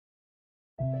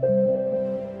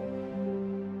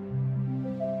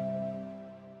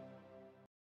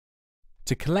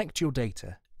To collect your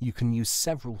data, you can use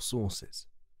several sources.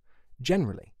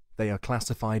 Generally, they are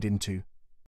classified into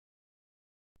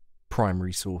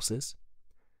primary sources,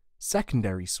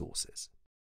 secondary sources.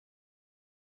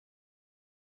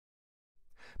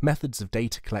 Methods of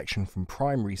data collection from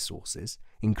primary sources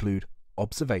include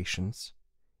observations,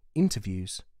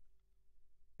 interviews,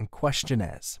 and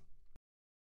questionnaires.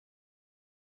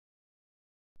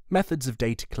 Methods of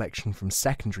data collection from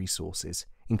secondary sources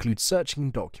include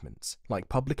searching documents like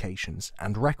publications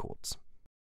and records.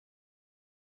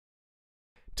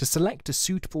 To select a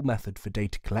suitable method for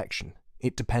data collection,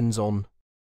 it depends on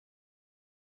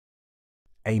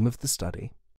aim of the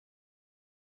study,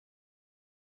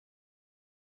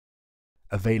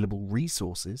 available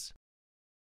resources,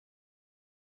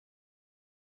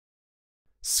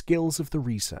 skills of the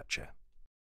researcher.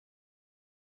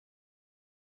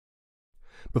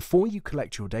 Before you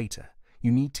collect your data,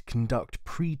 you need to conduct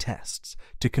pre-tests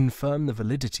to confirm the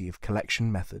validity of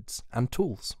collection methods and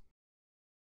tools.